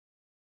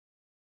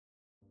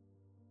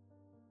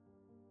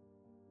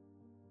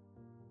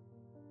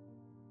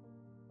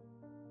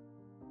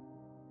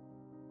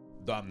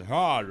Den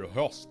här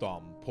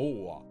hösten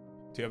på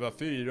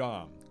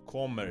TV4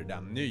 kommer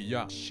den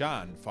nya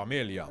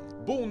kärnfamiljen.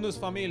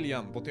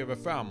 Bonusfamiljen på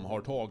TV5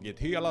 har tagit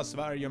hela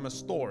Sverige med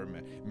storm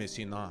med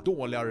sina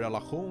dåliga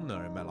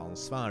relationer mellan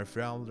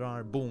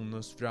svärföräldrar,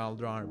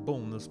 bonusföräldrar,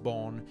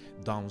 bonusbarn,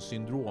 Downs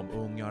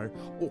syndromungar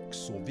och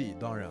så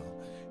vidare.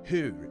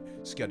 Hur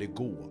ska det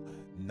gå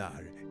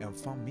när en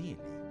familj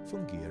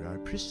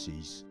fungerar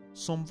precis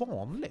som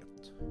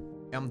vanligt?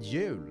 En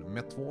jul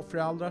med 2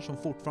 föräldrar som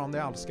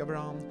fortfarande älskar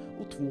varann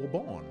och 2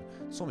 barn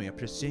som är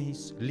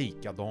precis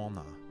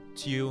likadana.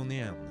 Tune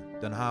in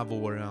den här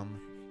våren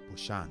på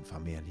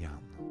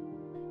Kärnfamiljen.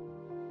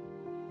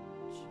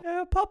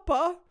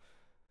 Pappa,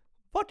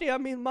 vart är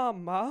min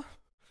mamma?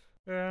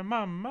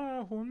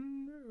 Mamma,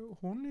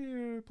 hon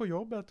är på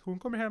jobbet. Hon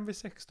kommer hem vid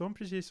 16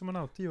 precis som hon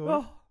alltid gör.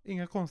 Ja.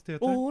 Inga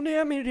konstigheter. Och hon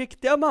är min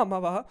riktiga mamma,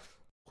 va?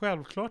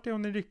 Självklart är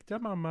hon en riktiga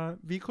mamma.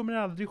 Vi kommer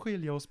aldrig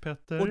skilja oss,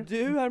 Petter. Och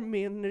du är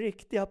min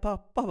riktiga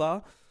pappa,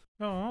 va?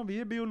 Ja, vi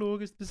är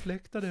biologiskt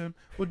besläktade.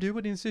 Och du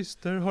och din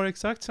syster har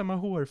exakt samma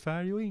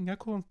hårfärg och inga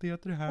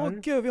konstigheter här. Åh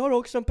gud, vi har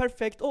också en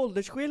perfekt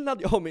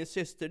åldersskillnad, jag och min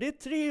syster. Det är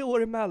 3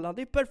 år emellan,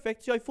 det är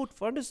perfekt. Jag är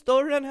fortfarande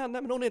större än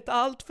henne, men hon är inte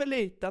allt för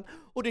liten.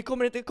 Och det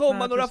kommer inte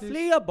komma några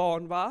fler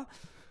barn, va?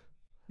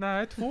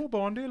 Nej, 2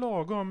 barn, det är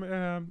lagom.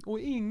 Och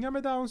inga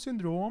med Downs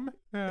syndrom.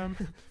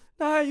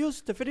 Nej,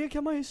 just det, för det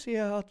kan man ju se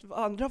att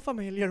andra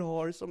familjer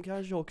har som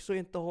kanske också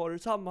inte har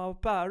samma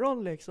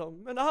päron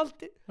liksom. Men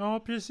alltid... Ja,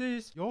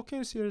 precis. Jag kan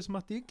ju se det som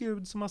att det är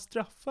Gud som har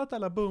straffat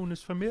alla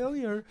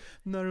bonusfamiljer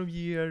när de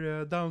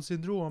ger Downs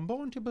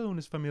syndrombarn till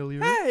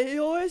bonusfamiljer. Hej,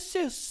 jag är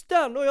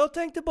systern och jag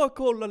tänkte bara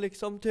kolla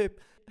liksom typ...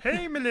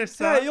 Hej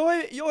Melissa! Hej,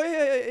 jag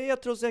är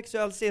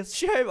heterosexuell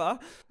cis-tjej, va?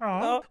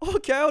 Ja.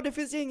 Okej, och det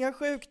finns inga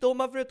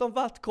sjukdomar förutom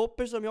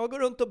vattkoppor som jag går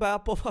runt och bär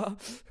på, va?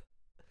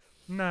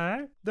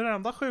 Nej, den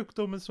enda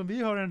sjukdomen som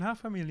vi har i den här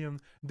familjen,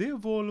 det är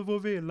Volvo,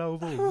 Villa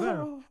och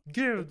Vove.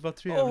 Gud vad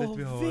trevligt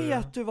vi har.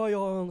 Vet du vad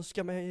jag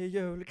önskar mig i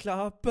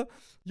julklapp?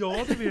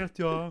 Ja, det vet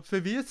jag. För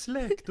vi är ett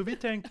släkt och vi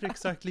tänker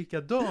exakt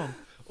likadant.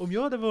 Om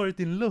jag hade varit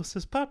din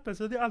lussespappa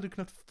så hade jag aldrig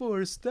kunnat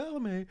föreställa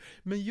mig.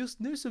 Men just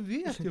nu så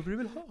vet jag vad du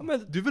vill ha.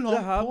 Men du vill ha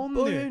en ponny.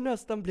 Det här börjar ju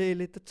nästan bli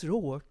lite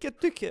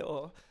tråkigt, tycker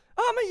jag.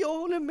 Ja, men jag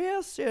håller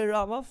med,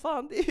 syrran. Vad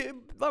fan,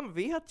 man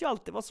vet ju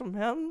alltid vad som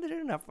händer i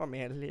den här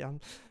familjen.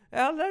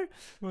 Eller?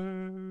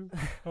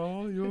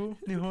 Ja, jo,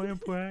 ni har ju en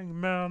poäng.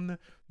 Men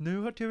nu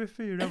har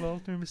TV4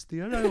 valt att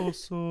investera i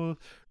oss och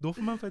då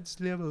får man faktiskt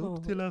leva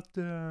upp till att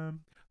det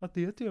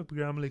är ett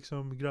TV-program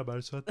liksom,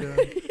 grabbar. Så att,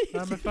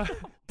 nej men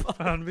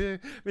fan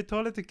vi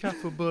tar lite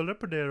kaffe och bullar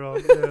på det då.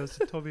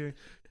 Så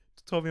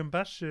tar vi en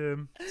bärs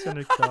sen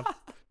ikväll.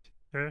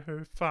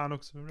 Fan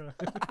också.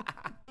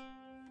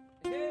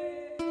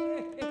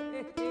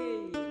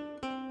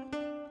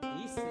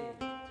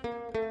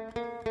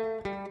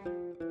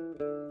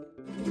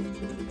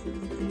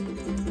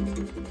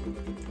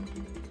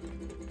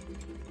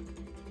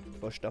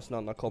 Första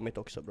snön har kommit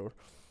också, bror.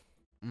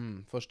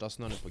 Första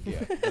snön är på G.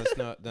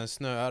 Den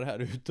snöar här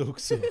ute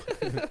också.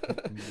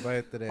 Vad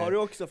heter det? Har du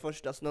också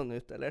första snön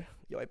ute, eller?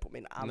 Jag är på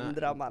min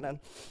andra, mannen.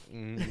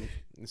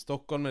 I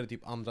Stockholm är det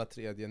typ andra,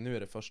 tredje. Nu är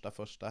det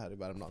första här i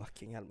Värmland.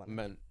 Fucking hell, man.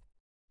 Men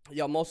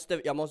jag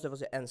måste få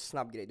säga en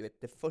snabb grej. Du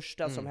vet, det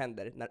första som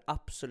händer när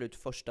absolut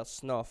första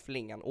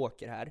snöflingan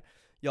åker här.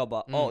 Jag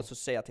bara, så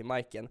säger jag till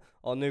Majken,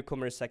 nu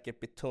kommer det säkert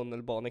bli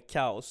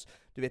tunnelbanekaos.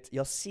 Du vet,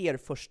 jag ser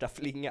första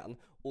flingan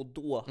och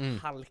då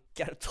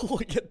halkar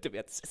tåget, du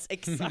vet,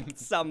 exakt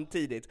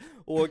samtidigt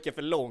och åker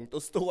för långt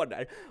och står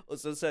där. Och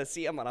så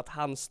ser man att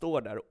han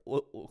står där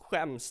och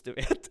skäms, du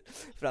vet,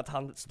 för att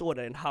han står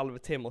där en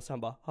halvtimme och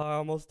sen bara,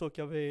 jag måste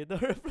åka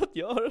vidare för att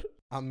göra.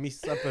 Han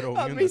missar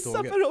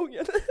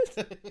perrongen.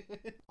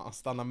 Han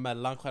stannar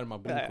mellan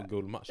Skärmabro och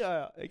Gullmars.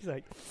 Ja,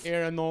 exakt. Är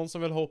det någon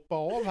som vill hoppa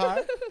av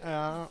här?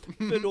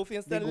 För då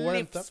finns det en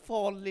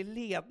livsfarlig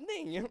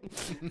ledning.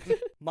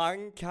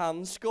 Man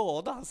kan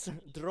skadas.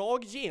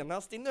 Drag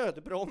genast i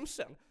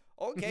nödbromsen.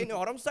 Okej, nu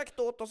har de sagt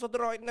åt oss att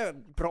dra i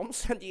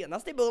nödbromsen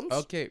genast i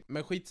bums. Okej,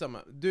 men skitsamma.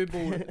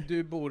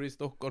 Du bor i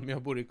Stockholm,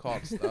 jag bor i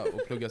Karlstad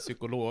och pluggar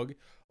psykolog.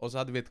 Och så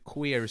hade vi ett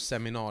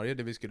queer-seminarium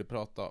där vi skulle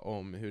prata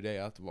om hur det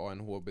är att vara en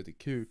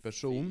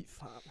hbtq-person. Fy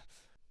fan.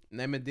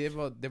 Nej, men det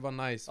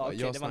var nice. Okay,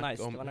 jag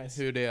snackade om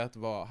hur det är att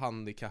vara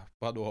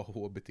handikappad och ha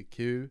hbtq.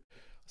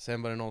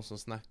 Sen var det någon som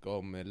snackade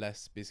om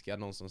lesbiska,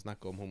 någon som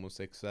snackade om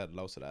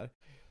homosexuella och sådär.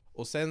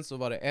 Och sen så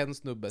var det en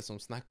snubbe som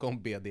snackade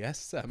om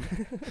BDSM.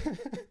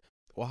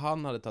 Och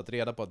han hade tagit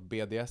reda på att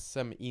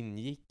BDSM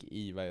ingick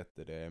i,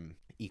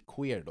 i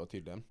queer då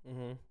tydligen.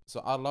 Så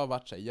alla har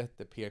varit så här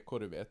jätte-PK,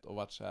 du vet, och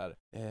varit så här,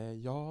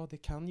 ja, det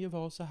kan ju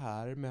vara så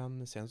här,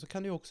 men sen så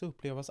kan det ju också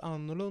upplevas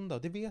annorlunda.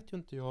 Det vet ju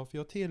inte jag, för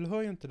jag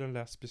tillhör ju inte den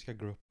lesbiska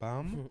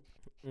gruppen.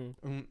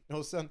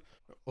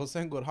 Och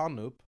sen går han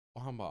upp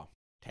och han bara,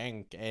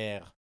 tänk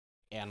er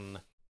en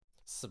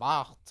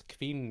svart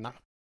kvinna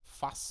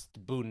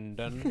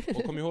fastbunden.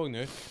 Och kom ihåg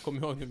nu,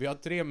 vi har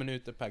 3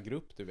 minuter per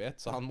grupp, du vet,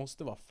 så han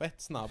måste vara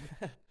fett snabb.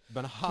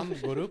 Men han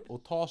går upp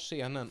och tar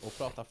scenen och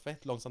pratar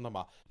fett långsamt och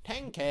bara,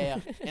 tänk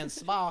er en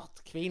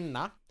svart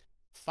kvinna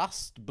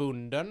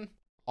fastbunden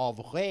av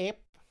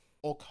rep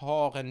och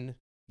har en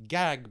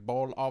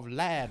gagboll av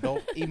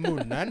läder i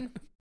munnen.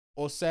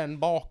 Och sen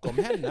bakom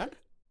henne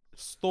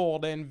står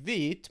det en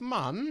vit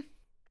man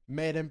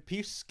med en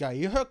piska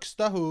i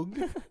högsta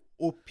hugg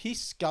och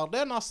piskar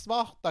denna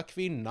svarta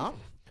kvinna.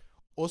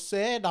 Och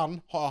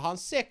sedan har han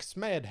sex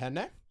med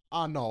henne,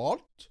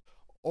 analt,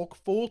 och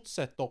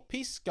fortsätter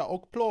piska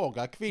och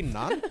plåga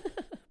kvinnan.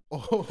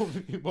 Och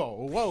vi bara,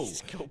 wow,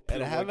 är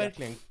det här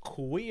verkligen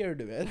queer,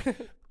 du vet?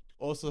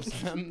 Och så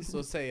sen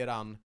så säger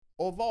han,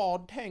 och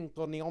vad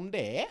tänker ni om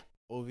det?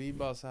 Och vi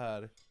bara så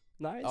här,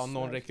 Nice. ja,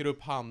 någon räcker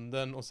upp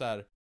handen och så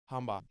här,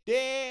 han bara,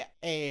 det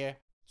är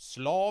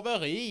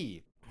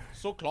slaveri,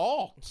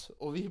 såklart.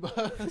 Och vi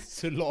bara,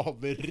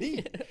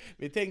 slaveri?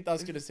 Vi tänkte han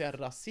skulle säga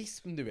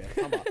rasism, du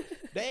vet. Han bara,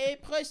 det är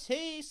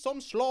precis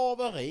som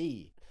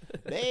slaveri.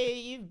 Det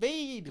är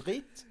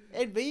vidrigt.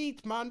 En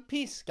vit man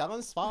piskar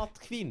en svart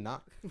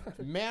kvinna.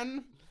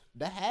 Men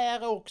det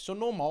här är också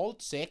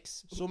normalt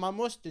sex, så man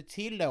måste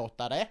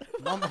tillåta det.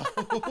 Man bara,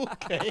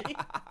 okej.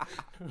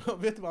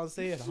 Vet du vad han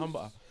säger? Han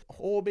bara,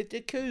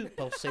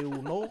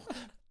 HBTQ-personer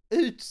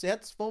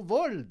utsätts för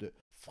våld.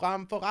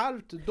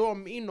 Framförallt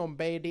de inom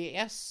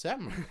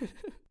BDSM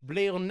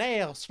blir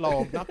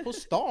nerslagna på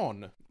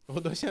stan.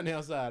 Och då känner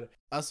jag så här,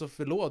 alltså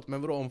förlåt,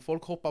 men vadå, om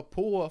folk hoppar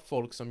på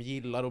folk som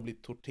gillar att bli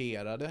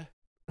torterade,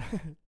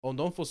 om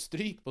de får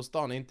stryk på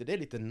stan, är inte det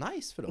lite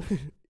nice för dem?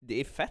 Det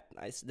är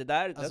fett nice. Det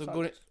där,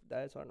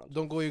 Alltså,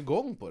 de går ju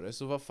igång på det,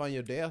 så vad fan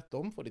gör det att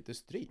de får lite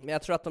stryk? Men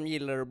jag tror att de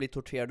gillar att bli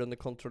torterade under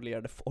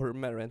kontrollerade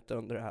former och inte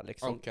under det här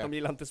liksom. Okay. De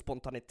gillar inte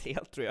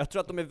spontanitet, tror jag. Jag tror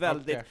att de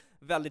är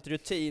väldigt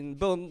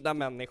rutinbundna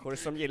människor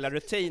som gillar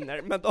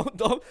rutiner. Men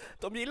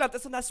de gillar inte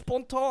sån här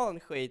spontan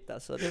skit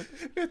alltså.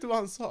 Vet du vad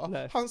han sa?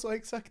 Nej. Han sa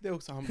exakt det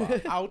också. Han bara,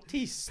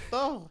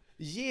 autister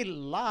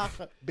gillar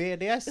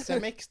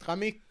BDSM extra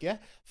mycket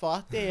för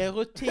att det är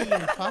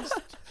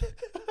rutinfast.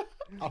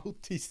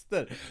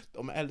 Autister,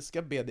 de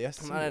älskar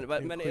BDSM.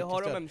 Men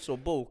har de en så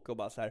bok och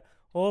bara så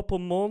här, på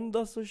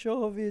måndag så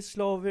kör vi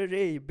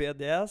slaveri,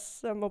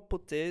 BDSM, och på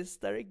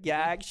tisdag är det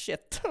gag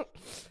shit.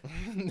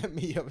 Nej,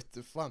 men jag vet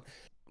inte fan.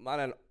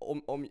 Mannen,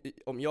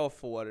 om jag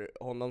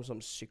får honom som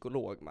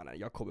psykolog, mannen,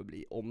 jag kommer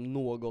bli om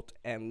något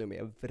ännu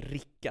mer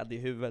vrickad i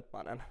huvudet,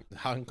 mannen.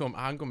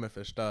 Han kommer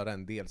förstöra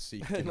en del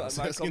psyken.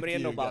 Man kommer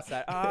in och bara så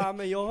här,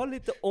 men jag har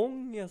lite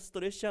ångest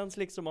och det känns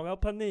liksom som jag har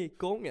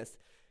panikångest.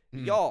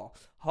 Mm. Ja,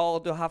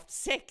 har du haft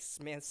sex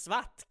med en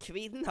svart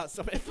kvinna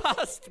som är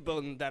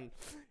fastbunden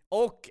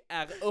och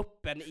är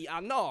öppen i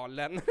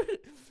analen?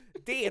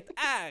 Det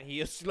är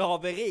ju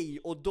slaveri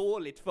och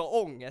dåligt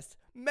för ångest,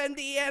 men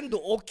det är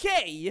ändå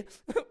okej,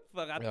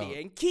 för att det är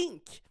en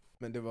kink.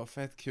 Men det var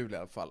fett kul i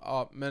alla fall.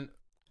 Ja, men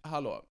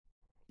hallå,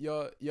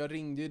 jag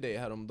ringde ju dig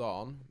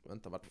häromdagen.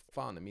 Vänta, vart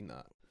fan är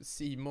mina?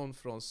 Simon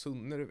från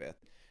Sunne, du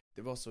vet.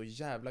 Det var så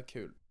jävla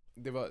kul.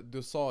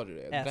 Du sa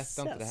det,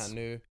 berätta inte det här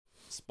nu.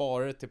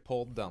 Spara det till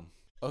podden.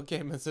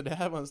 Okej, men så det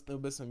här var en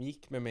snubbe som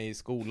gick med mig i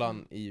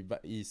skolan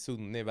i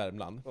Sunne i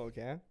Värmland.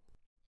 Okej.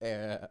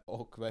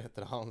 Och vad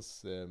heter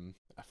hans...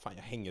 fan,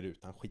 jag hänger ut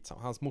han, skitsam.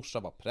 Hans morsa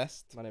var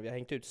präst. Vi har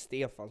hängt ut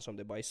Stefan som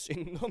det bara är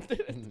synd om,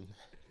 det.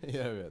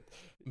 Jag vet.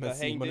 Men jag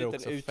hängde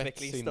ut en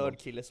utvecklingsstörd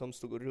kille som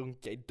stod och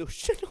runkade i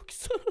duschen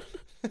också.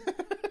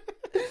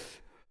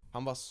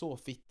 Han var så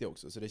fittig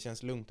också, så det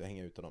känns lugnt att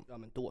hänga ut honom. Ja,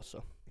 men då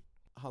så.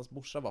 Hans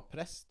morsa var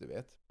präst, du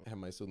vet,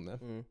 hemma i Sunne.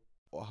 Mm.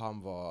 Och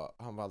han var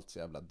alltid så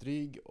jävla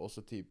dryg. Och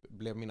så typ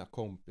blev mina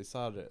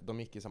kompisar, de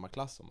gick i samma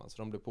klass som han, så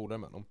de blev polare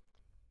med honom.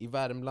 I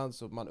Värmland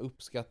så man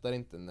uppskattar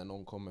inte när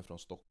någon kommer från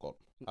Stockholm.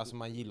 Alltså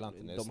man gillar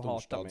inte när det är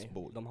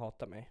storstadsbor. De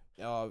hatar mig.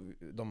 Ja,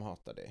 de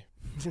hatar dig.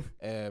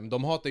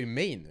 De hatar ju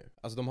mig nu.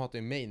 Alltså de hatar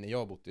ju mig när jag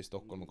har bott i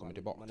Stockholm och kommer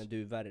tillbaka. Men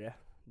du är värre.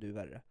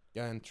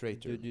 Jag är en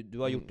traitor. Du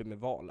har gjort det med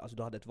val. Alltså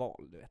du hade ett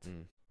val, du vet.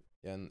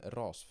 Jag är en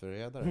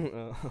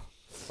rasförrädare.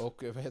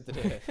 Och vad heter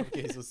det?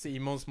 Okej, så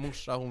Simons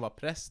morsa, hon var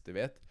präst, du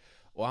vet.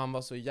 Och han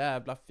var så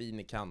jävla fin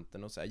i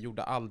kanten och så här,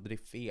 gjorde aldrig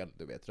fel,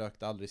 du vet.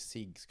 Rökte aldrig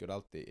cigg,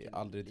 skulle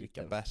aldrig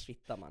dricka bärs.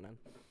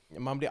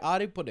 Man blir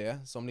arg på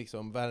det, som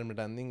liksom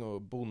värmlänning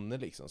och bonde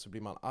liksom, så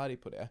blir man arg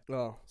på det.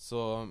 Ja.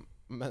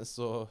 Men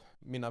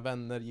mina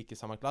vänner gick i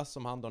samma klass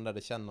som han, de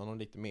lärde känna honom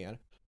lite mer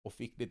och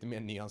fick lite mer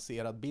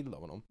nyanserad bild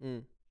av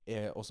honom.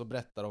 Och så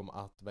berättar de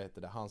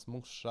att, hans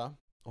morsa,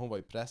 hon var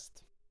ju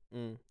präst.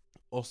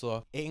 Och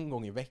så en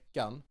gång i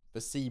veckan, för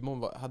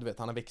Simon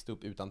han har växt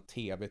upp utan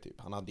tv typ.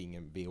 Han hade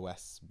ingen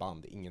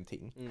VHS-band,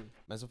 ingenting.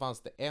 Men så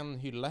fanns det en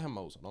hylla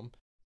hemma hos honom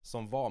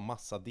som var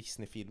massa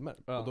Disney-filmer.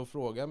 Och då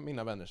frågade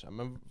mina vänner så här,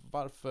 men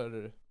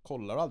varför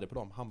kollar du aldrig på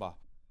dem? Han bara,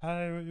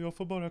 jag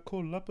får bara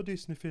kolla på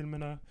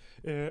Disney-filmerna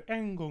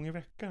en gång i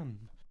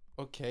veckan.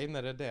 Okej,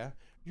 när är det?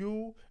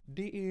 Jo,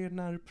 det är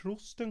när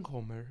prosten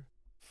kommer.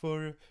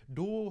 För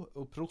då...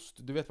 Och prost,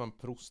 du vet vad en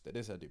prost är? Det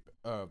är så här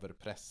typ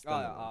överprästen.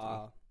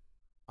 Ja.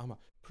 Han bara,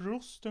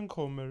 prosten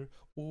kommer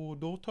och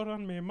då tar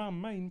han med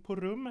mamma in på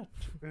rummet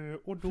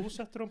och då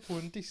sätter de på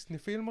en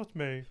Disney-film åt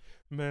mig.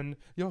 Men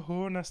jag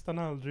hör nästan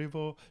aldrig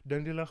vad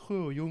den lilla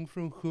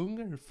sjöjungfrun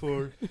sjunger,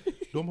 för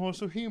de har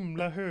så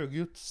himla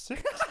högljutt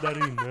sex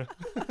där inne.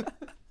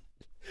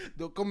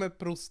 Då kommer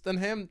prosten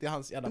hem till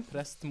hans jävla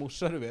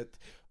prästmorsa, du vet,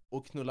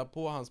 och knullar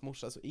på hans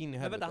morsa så in i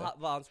helvete. Men vänta,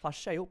 var hans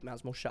farsa ihop med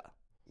hans morsa?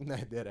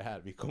 Nej, det är det här,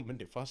 vi kommer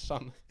till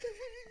farsan.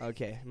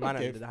 Okej, mannen,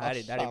 Okej, det här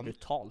är farsan.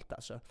 brutalt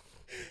alltså.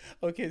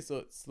 Okej,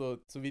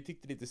 så vi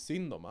tyckte lite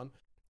synd om han.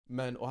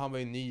 Men, och han var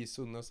ju ny i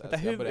Sunne. Så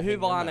Hur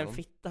var han en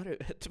fitta, du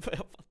vet?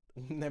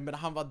 Nej, men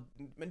han var,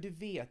 men du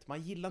vet,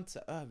 man gillar inte så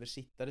här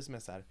översittare som är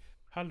så här.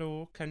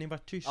 Hallå, kan ni vara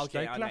tysta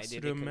Okej, i ja,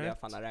 klassrummet? nej, det kunde jag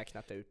fan ha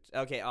räknat ut.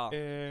 Okej, ja.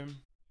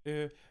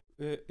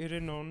 Är det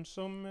någon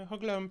som har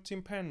glömt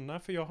sin penna?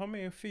 För jag har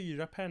med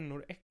 4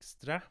 pennor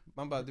extra.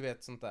 Man bara, du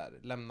vet, sånt där.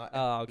 Lämna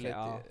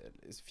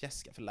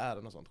fjäska för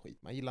läraren och sånt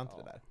skit. Man gillar inte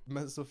det där.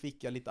 Men så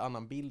fick jag lite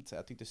annan bild, så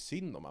jag tyckte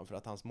synd om han. För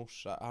att hans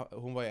morsa,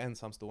 hon var ju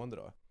ensamstående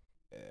då.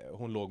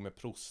 Hon låg med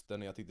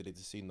prosten och jag tyckte lite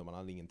synd om han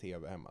hade ingen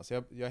tv hemma.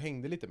 Så jag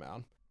hängde lite med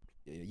han.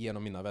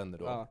 Genom mina vänner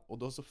då. Ja. Och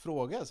då så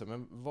frågade jag så,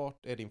 men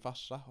vart är din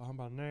farsa? Och han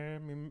bara, nej,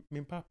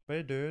 min pappa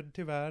är död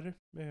tyvärr.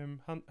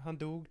 Han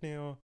dog när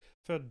jag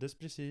föddes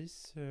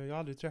precis. Jag har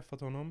aldrig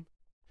träffat honom.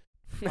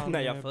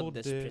 När jag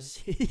föddes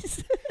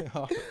precis.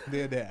 Ja,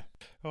 det är det.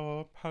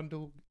 Ja,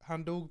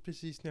 han dog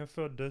precis när jag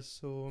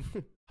föddes. Och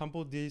han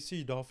bodde i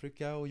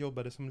Sydafrika och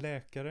jobbade som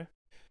läkare.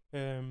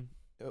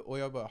 Och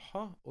jag bara,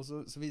 aha. Och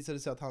så visade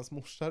det sig att hans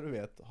morsa, du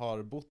vet,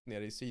 har bott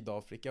nere i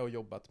Sydafrika och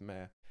jobbat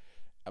med,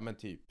 ja men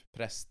typ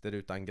präster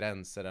utan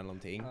gränser eller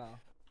någonting. Ja.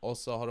 Och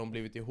så har de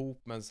blivit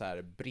ihop med en så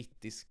här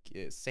brittisk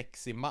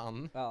sexig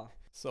man. Ja.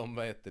 Som,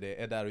 vad heter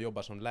det, är där och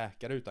jobbar som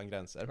läkare utan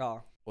gränser.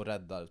 Ja. Och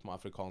räddar små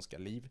afrikanska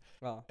liv.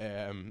 Ja.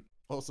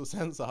 Och så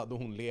sen så hade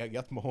hon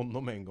legat med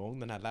honom en gång,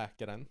 den här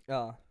läkaren.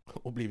 Ja.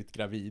 Och blivit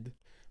gravid.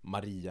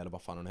 Maria eller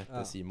vad fan hon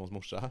hette, Simons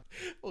morsa.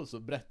 Och så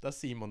berättar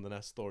Simon den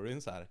här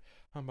storyn så här.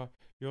 Han bara,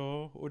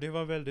 ja, och det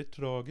var väldigt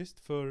tragiskt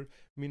för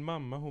min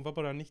mamma, hon var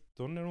bara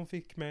 19 när hon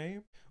fick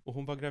mig. Och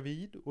hon var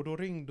gravid och då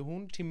ringde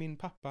hon till min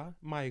pappa,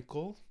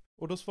 Michael.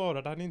 Och då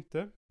svarade han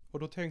inte. Och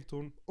då tänkte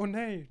hon, åh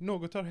nej,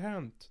 något har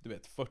hänt. Du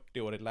vet,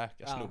 40-årig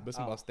läkarsnubbe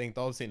som bara stängt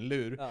av sin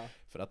lur.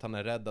 För att han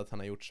är rädd att han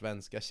har gjort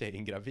svenska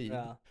tjejen gravid.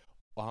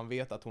 Och han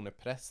vet att hon är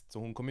präst så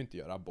hon kommer inte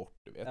göra abort,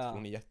 du vet.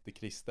 Hon är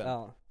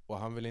jättekristen. Och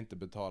han vill inte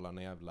betala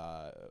några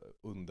jävla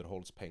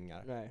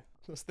underhållspengar. Nej.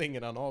 Då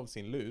stänger han av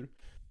sin lur.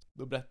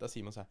 Då berättar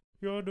Simon så här.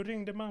 Ja, då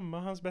ringde mamma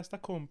hans bästa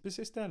kompis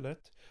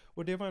istället.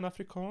 Och det var en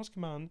afrikansk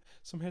man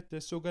som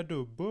hette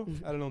Sogadubbo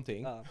eller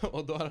någonting.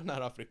 Och då har den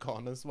här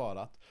afrikanen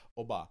svarat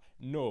och bara,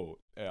 no,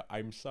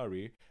 I'm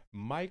sorry.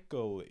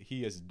 Michael, he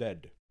is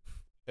dead.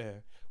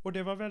 Och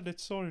det var väldigt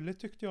sorgligt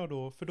tyckte jag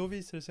då. För då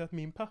visade det sig att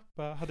min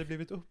pappa hade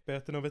blivit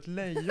uppäten av ett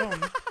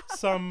lejon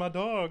samma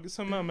dag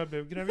som mamma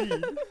blev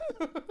gravid.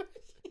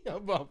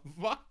 Jag bara,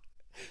 va?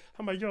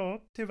 Han bara,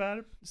 ja,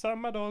 tyvärr.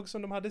 Samma dag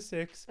som de hade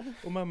sex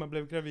och mamma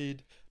blev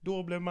gravid,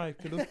 då blev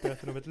Michael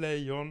uppäten av ett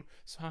lejon.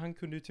 Så han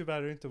kunde ju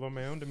tyvärr inte vara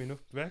med under min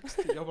uppväxt.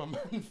 Jag bara,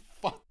 men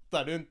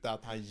fattar du inte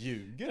att han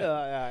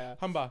ljuger?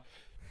 Ja.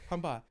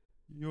 Han bara,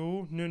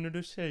 jo, nu när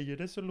du säger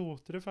det så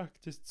låter det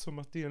faktiskt som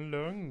att det är en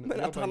lögn. Men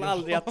att han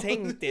aldrig har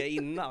tänkt det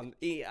innan,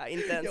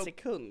 inte en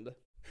sekund.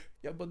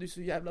 Jag bara, du är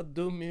så jävla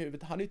dum i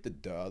huvudet. Han är inte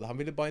död, han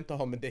ville bara inte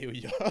ha med dig att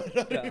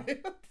göra. Ja.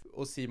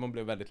 Och Simon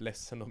blev väldigt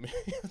ledsen om mig.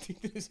 Jag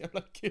tyckte det är så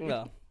jävla kul.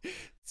 Ja.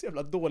 Så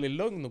jävla dålig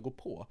lögn att gå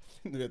på.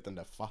 Du vet den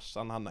där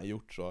farsan, han har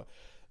gjort så.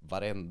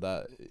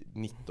 Varenda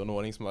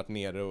 19-åring som varit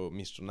nere och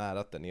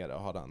missionärat där nere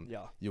har han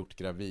gjort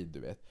gravid, du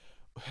vet.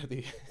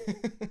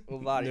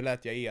 Nu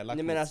lät jag elak.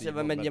 Nej men alltså,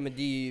 Simon, men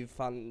det är ju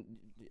fan,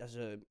 alltså,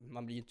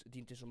 det är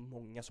inte så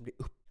många som blir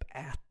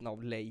uppätna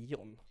av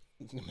lejon.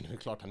 Nej, men det är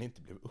klart han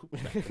inte blev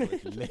uppäten av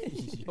ett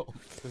lejon.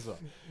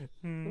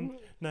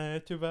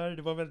 Nej, tyvärr,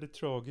 det var väldigt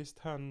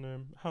tragiskt.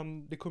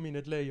 Det kom in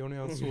ett lejon i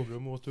hans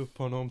sovrum och åt upp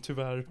honom,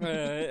 tyvärr.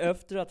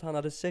 Efter att han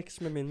hade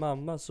sex med min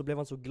mamma så blev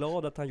han så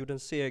glad att han gjorde en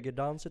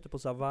segerdans ute på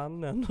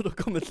savannen. Och då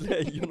kom ett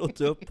lejon och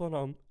åt upp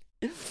honom.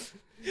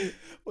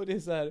 Och det är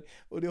så här,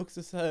 och det är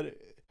också så här.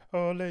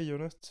 Ja,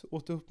 lejonet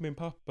åt upp min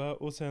pappa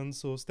och sen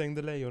så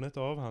stängde lejonet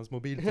av hans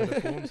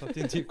mobiltelefon så att det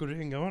inte gick att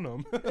ringa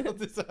honom.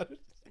 Det är så här.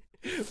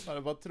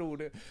 Vad tror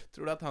du?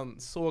 Tror du att han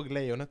såg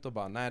lejonet och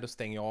bara, nej då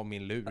stänger jag av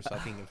min lur så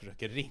att ingen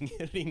försöker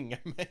ringa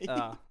mig?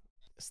 Ja.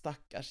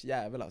 Stackars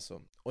jävel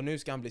alltså. Och nu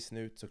ska han bli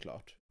snut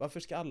såklart. Varför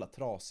ska alla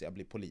trasiga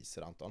bli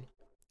poliser, Anton?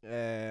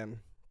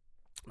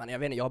 Men jag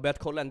vet inte, jag har börjat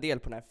kolla en del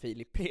på den här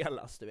Filip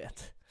Pelas, du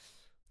vet.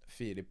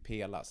 Filip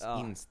Pelas,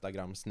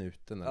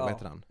 Instagram-snuten eller vad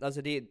heter han?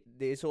 Alltså det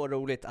är så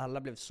roligt,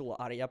 alla blev så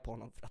arga på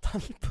honom för att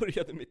han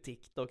började med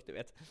TikTok, du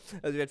vet.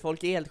 Alltså, du vet,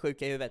 folk är helt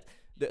sjuka i huvudet.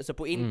 Så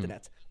på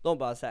internet, de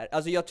bara så här,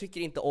 alltså jag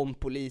tycker inte om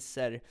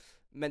poliser,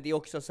 men det är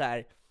också så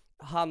här,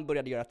 han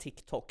började göra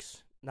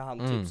TikToks när han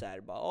typ så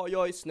här bara,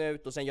 jag är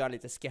snut, och sen gör han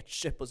lite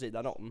sketcher på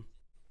sidan om.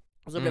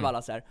 Och så blev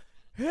alla så här,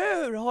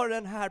 hur har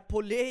den här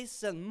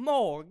polisen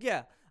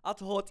mage att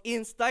ha ett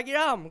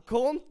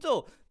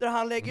Instagram-konto där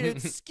han lägger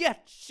ut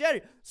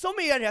sketcher som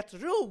är rätt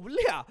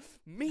roliga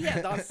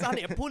medans han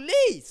är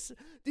polis?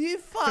 Det är ju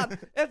fan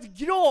ett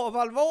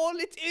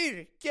gravallvarligt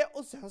yrke,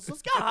 och sen så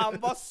ska han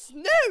vara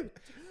snut!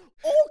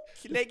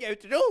 och lägga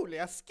ut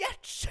roliga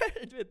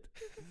sketcher, du vet.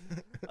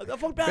 Alltså,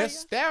 folk börjar...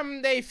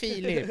 Bestäm dig,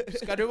 Filip!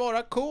 Ska du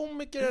vara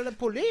komiker eller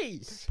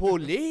polis?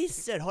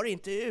 Poliser har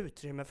inte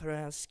utrymme för att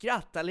ens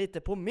skratta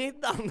lite på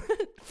middagen.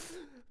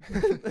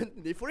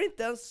 Ni får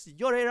inte ens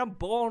göra era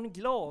barn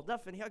glada,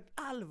 för ni har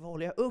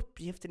allvarliga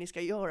uppgifter ni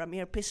ska göra med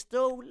er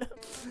pistol.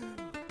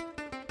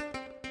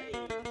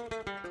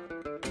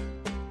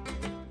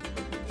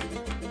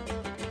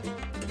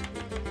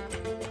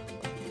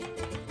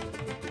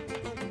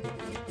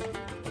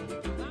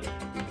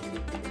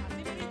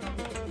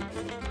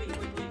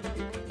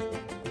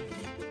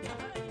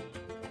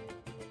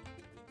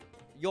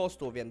 Jag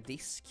står vid en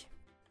disk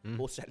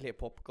och säljer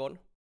popcorn.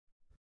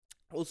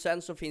 Och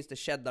sen så finns det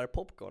cheddar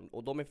popcorn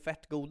och de är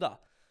fett goda.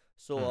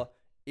 Så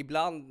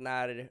ibland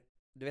när,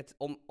 du vet,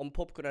 om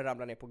popcornen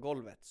ramlar ner på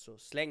golvet så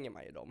slänger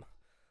man ju dem.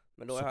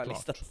 Men då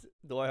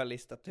har jag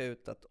listat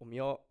ut att om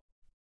jag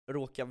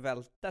råkar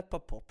välta ett par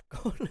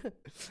popcorn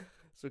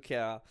så kan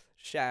jag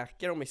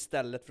käka dem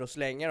istället för att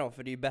slänga dem,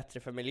 för det är ju bättre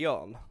för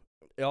miljön.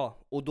 Ja,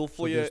 och då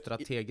får så du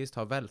strategiskt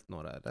har vält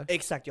några, eller?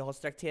 Exakt, jag har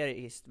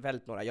strategiskt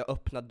vält några. Jag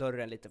öppnar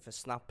dörren lite för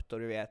snabbt och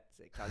du vet,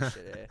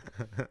 kanske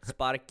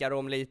sparkar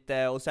dem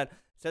lite. Och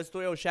sen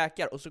står jag och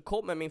käkar och så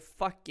kommer min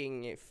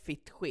fucking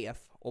fittchef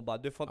och bara,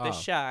 du får inte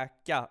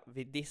käka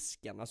vid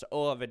disken, alltså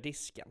över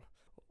disken.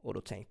 Och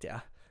då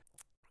tänkte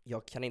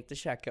jag kan inte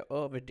käka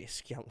över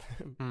disken,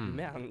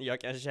 men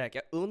jag kan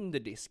käka under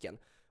disken.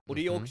 Och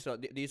det är ju också,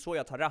 det är så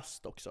jag tar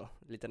rast också,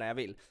 lite när jag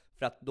vill.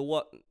 För att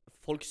då,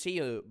 folk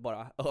ser ju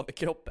bara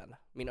överkroppen,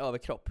 min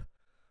överkropp.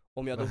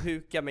 Om jag då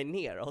hukar mig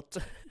neråt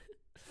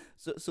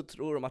så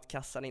tror de att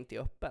kassan inte är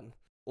öppen.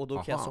 Och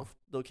då kan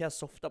jag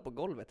softa på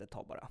golvet ett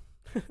tag bara.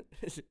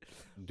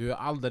 Du är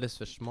alldeles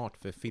för smart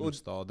för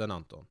filmstaden,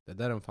 Anton. Det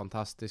där är en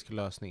fantastisk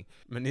lösning.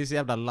 Men ni är så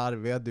jävla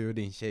larviga, du och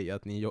din tjej,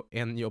 att ni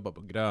en jobbar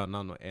på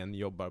Grönan och en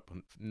jobbar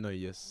på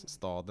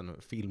nöjesstaden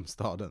och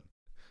filmstaden.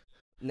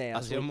 Nej,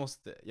 alltså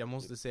jag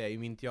måste säga, i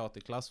min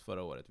teaterklass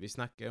förra året, vi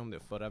snackade om det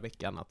förra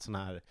veckan, att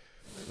såna här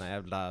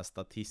jävla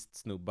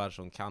statistsnubbar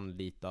som kan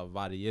lite av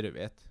varje, du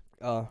vet.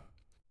 Ja.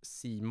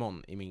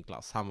 Simon i min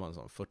klass, han var en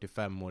sån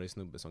 45-årig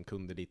snubbe som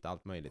kunde lite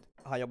allt möjligt.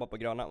 Han jobbar på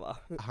Grönan, va?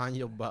 Han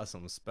jobbar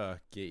som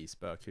spöke i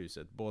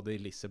spökhuset, både i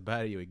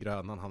Liseberg och i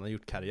Grönan. Han har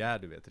gjort karriär,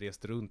 du vet,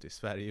 rest runt i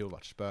Sverige och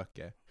varit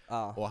spöke.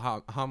 Och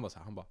han var så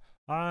här, han bara,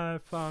 nej,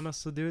 fan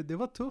alltså, det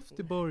var tufft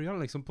i början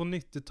liksom. På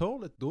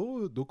 90-talet,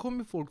 då kom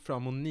ju folk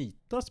fram och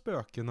nita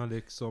spökena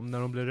liksom, när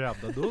de blev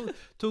rädda. Då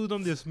tog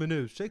de det som en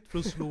ursäkt för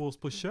att slå oss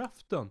på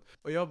käften.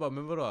 Och jag bara,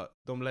 men vadå?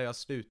 De lär ju ha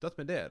slutat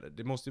med det, eller?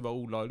 Det måste ju vara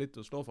olagligt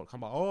att slå folk. Han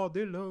bara,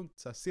 det är lugnt.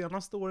 Så här,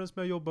 senaste åren som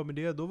jag jobbar med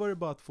det, då var det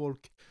bara att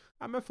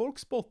folk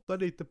spottar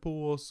lite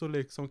på oss och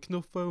liksom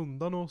knuffar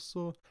undan oss.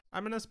 Och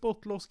men en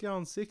spottlosk i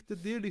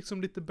ansiktet, det är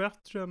liksom lite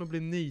bättre än att bli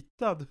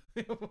nitad.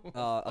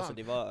 Ja, alltså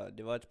det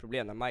var ett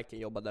problem när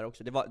Michael jobbade där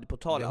också. Det var på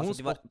tal, hon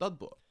spottad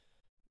på?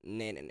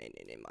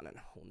 Nej mannen,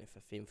 hon är för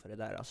fin för det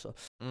där alltså.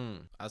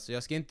 Alltså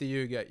jag ska inte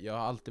ljuga, jag har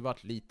alltid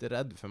varit lite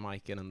rädd för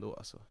Michael ändå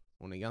alltså.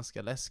 Hon är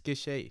ganska läskig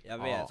tjej.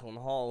 Jag vet, hon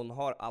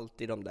har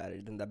alltid den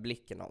där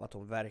blicken av att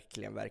hon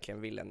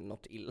verkligen vill en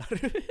något illa.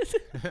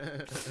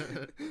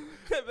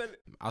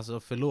 Alltså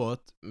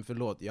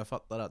förlåt, jag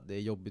fattar att det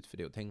är jobbigt för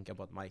dig att tänka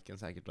på att Michael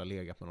säkert har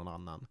legat med någon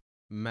annan.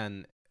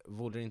 Men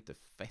vore det inte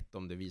fett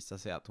om det visar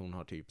sig att hon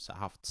har typ så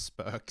haft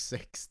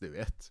spöksex, du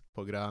vet,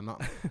 på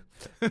Grönan?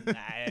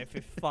 Nej,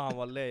 för fan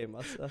vad lame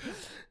alltså.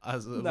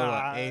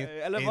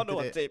 Nej, eller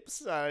vadå typ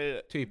så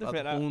här, typ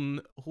att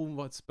hon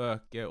var ett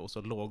spöke och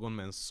så låg hon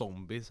med en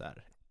zombie så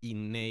här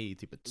inne i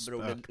typ ett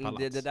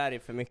spökpalats. Det där är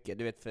för mycket,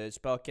 du vet, för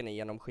spöken är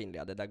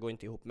genomskinliga, det där går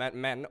inte ihop.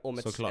 Men om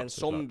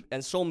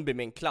en zombie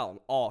med en clown,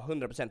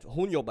 100%,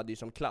 hon jobbade ju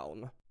som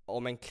clown.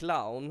 Om en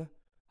clown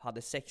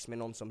hade sex med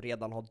någon som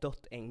redan har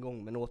dött en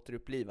gång men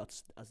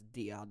återupplivats, alltså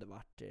det hade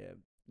varit,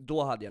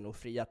 då hade jag nog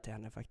friat till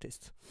henne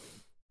faktiskt.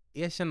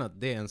 Jag känner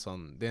att det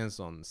är en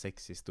sån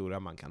sexhistoria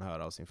man kan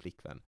höra av sin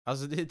flickvän.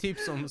 Alltså det är typ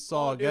som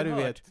Saga, du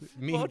vet.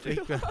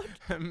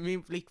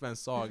 Min flickvän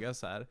Saga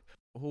så här.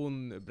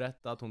 Hon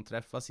berättade att hon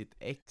träffade sitt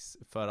ex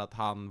för att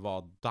han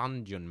var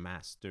Dungeon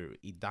Master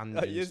i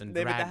Dungeons and Dragons. Men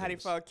det här är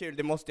för kul,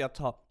 det måste jag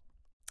ta.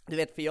 Du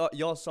vet, för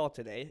jag sa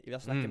till dig,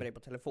 jag snackade med dig på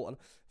telefon,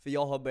 för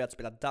jag har börjat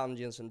spela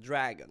Dungeons and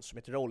Dragons som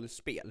ett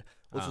rollspel.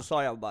 Och så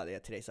sa jag bara det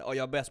till dig, så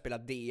jag börjar spela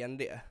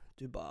D&D.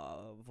 Du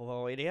bara,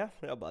 vad är det?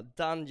 Jag bara,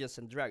 Dungeons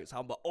and Dragons.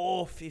 Han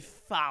bara, fy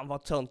fan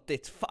vad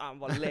töntigt, fan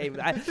vad lame.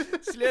 Nej,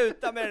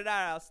 sluta med det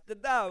där, alltså. Det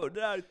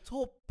där är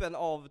toppen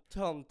av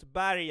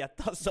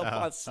töntberget. Alltså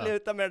fan,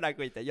 sluta med den där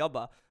skiten. Jag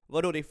bara,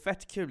 vadå, det är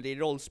fett kul, det är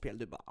rollspel.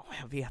 Du bara,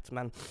 jag vet,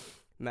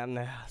 men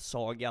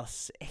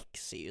Sagas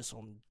ex är ju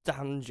som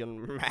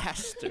Dungeon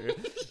Master.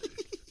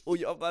 Och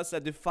jag bara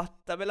såhär, du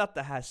fattar väl att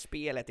det här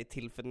spelet är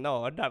till för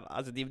nördar, va?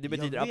 Alltså det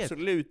betyder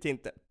absolut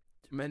inte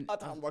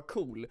att han var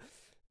cool.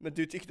 Men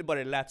du tyckte bara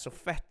det lät så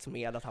fett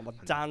med att han var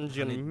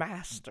Dungeon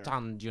Master.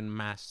 Dungeon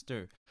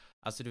Master.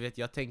 Alltså du vet,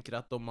 jag tänker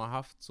att de har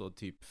haft så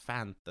typ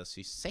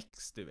fantasy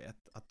sex, du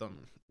vet. Att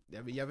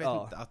Jag vet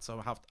inte, alltså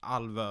har haft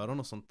alvöron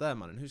och sånt där,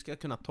 man. Hur ska jag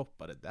kunna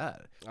toppa det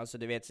där? Alltså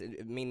du vet,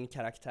 min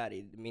karaktär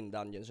i min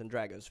Dungeons and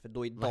Dragons, för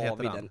då är Vad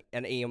heter David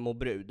en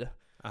emo-brud.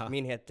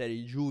 Min heter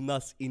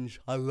Jonas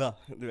Inshallah,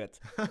 du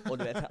vet. Och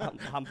du vet,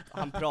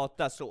 han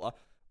pratar så.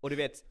 Och du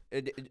vet,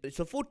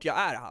 så fort jag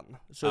är han,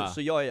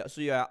 så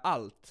gör jag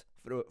allt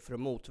för att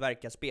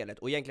motverka spelet.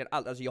 Och egentligen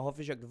allt, alltså jag har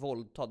försökt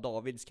våldta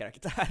Davids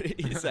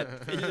karaktär i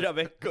 4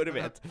 veckor, du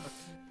vet.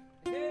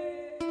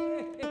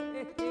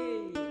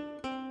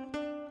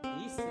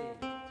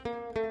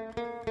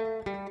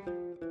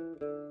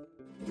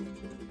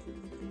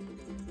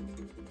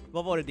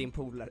 Vad var det din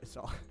polare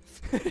sa?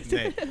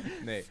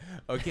 nej.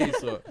 Okej,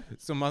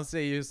 så man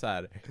säger ju så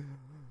här.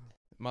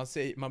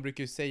 Man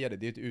brukar ju säga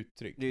det är ett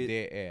uttryck.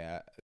 Det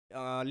är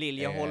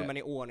Liljeholmen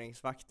i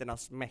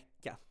ordningsvakternas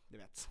mecka, du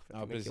vet.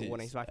 Ja, precis.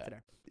 Ordningsvakter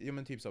där. Ja,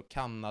 men typ så,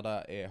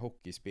 Kanada är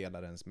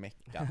hockeyspelarens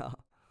mecka.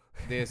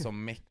 Det är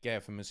som mecka är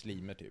för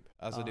muslimer typ.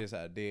 Alltså det är så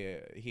här, det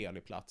är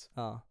helig plats.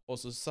 Och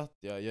så satt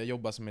jag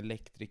jobbade som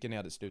elektriker när jag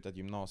hade slutat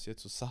gymnasiet.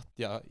 Så satt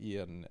jag i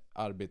en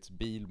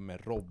arbetsbil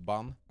med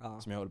Robban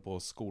som jag höll på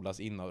att skolas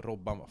in. Och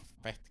Robban var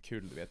fett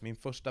kul, du vet. Min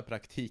första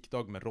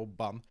praktikdag med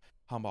Robban,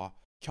 han bara,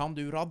 kan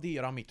du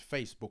radera mitt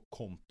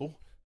Facebook-konto?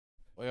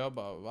 Och jag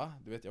bara, va?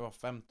 Du vet, jag var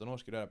 15 år,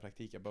 skulle göra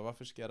praktik. Jag bara,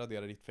 varför ska jag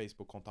radera ditt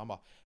Facebook-konto? Han bara,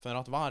 för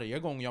att varje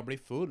gång jag blir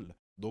full,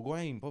 då går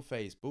jag in på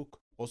Facebook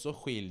och så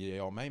skiljer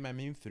jag mig med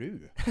min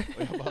fru.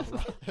 Och jag bara,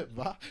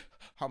 va?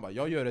 Han bara,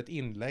 jag gör ett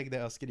inlägg där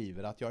jag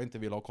skriver att jag inte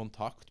vill ha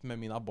kontakt med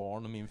mina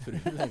barn och min fru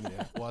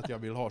längre. Och att jag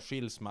vill ha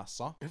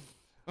skilsmässa.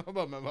 Jag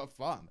bara, men vad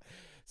fan?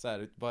 Så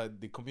här,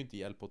 det kommer ju inte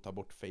hjälpa att ta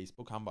bort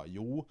Facebook. Han bara,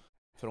 jo.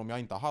 För om jag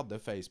inte hade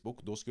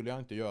Facebook, då skulle jag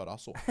inte göra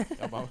så.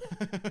 Jag bara,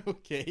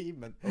 okej,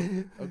 men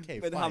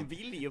men han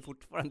vill ju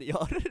fortfarande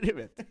göra det, du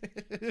vet.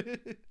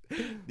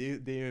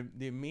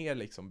 det är mer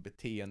liksom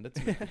beteendet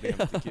som är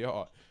problemet, tycker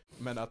jag.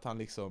 Men att han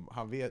liksom,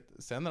 han vet,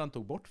 sen när han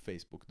tog bort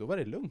Facebook, då var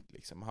det lugnt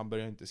liksom. Han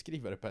började inte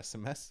skriva det på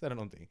sms eller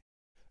någonting.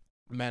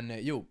 Men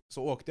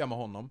så åkte jag med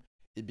honom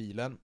i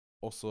bilen.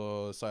 Och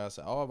så sa jag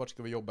så här, vart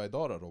ska vi jobba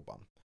idag då,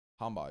 Robban?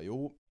 Han bara,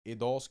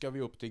 idag ska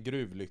vi upp till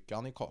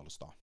Gruvlyckan i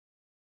Karlstad.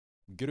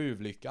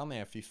 Gruvlyckan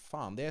är, fy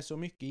fan, det är så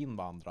mycket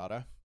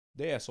invandrare.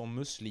 Det är som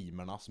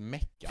muslimernas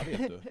mecka,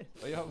 vet du.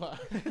 Och jag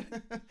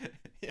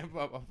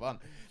bara, vad fan?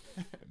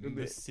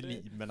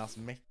 Muslimernas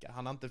mecka.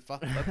 Han har inte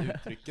fattat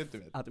uttrycket, du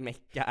vet. Att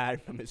mecka är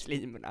för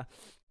muslimerna.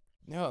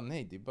 Ja,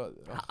 nej, det är bara...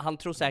 Han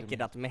tror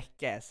säkert att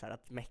mecka är så här,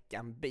 att mecka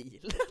en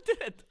bil.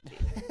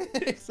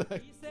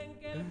 Exakt. Dicen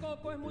que el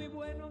coco es muy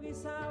bueno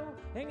guisado,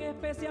 en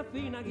especias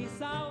finas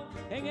guisado,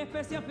 en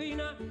especias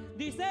finas.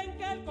 Dicen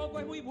que el coco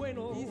es muy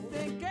bueno.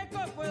 Dicen que el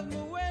coco es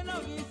muy bueno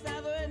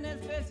guisado en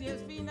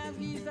especies finas,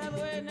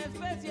 guisado en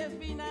especies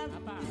finas.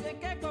 Dicen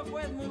que el coco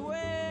es muy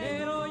bueno.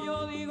 Pero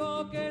yo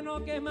digo que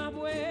no, que es más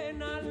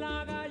buena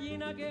la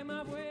gallina, que es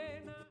más buena.